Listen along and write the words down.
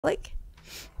Like,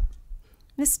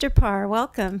 Mr. Parr,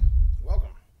 welcome. Welcome,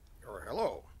 or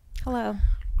hello. Hello.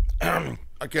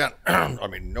 I can't, I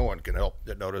mean, no one can help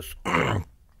but notice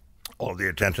all of the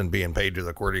attention being paid to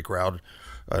the QWERTY crowd.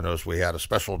 I noticed we had a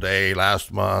special day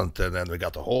last month, and then we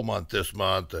got the whole month this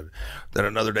month, and then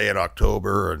another day in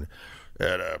October, and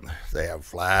they have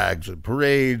flags and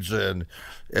parades and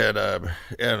an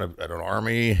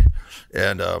army,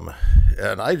 and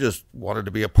I just wanted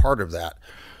to be a part of that.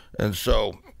 And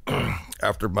so,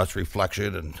 after much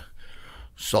reflection and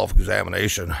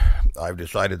self-examination, I've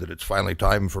decided that it's finally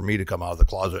time for me to come out of the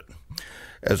closet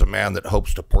as a man that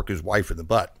hopes to pork his wife in the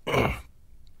butt.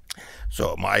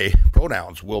 So my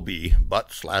pronouns will be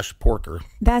butt/porker.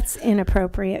 That's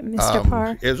inappropriate, Mr.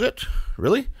 Parr. Is it?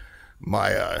 Really?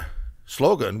 My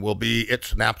slogan will be, "It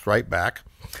snaps right back,"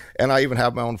 and I even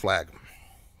have my own flag.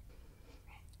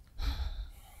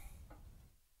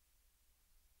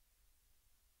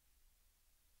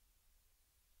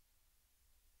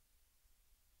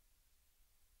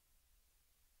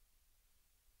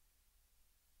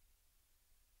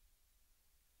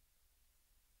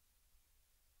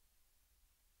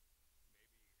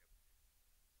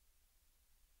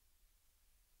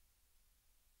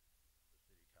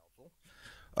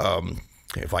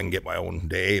 If I can get my own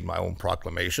day, my own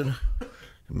proclamation,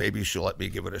 maybe she'll let me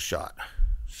give it a shot.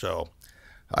 So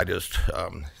I just,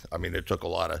 I mean, it took a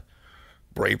lot of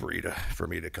bravery for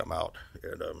me to come out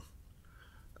and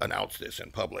announce this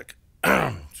in public.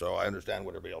 So I understand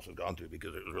what everybody else has gone through,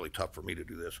 because it was really tough for me to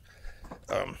do this.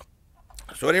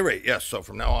 So at any rate, yes, so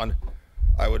from now on,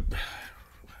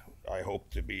 I hope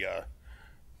to be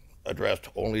addressed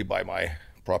only by my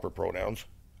proper pronouns.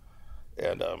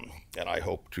 And I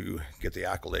hope to get the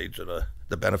accolades and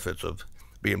the benefits of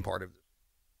being part of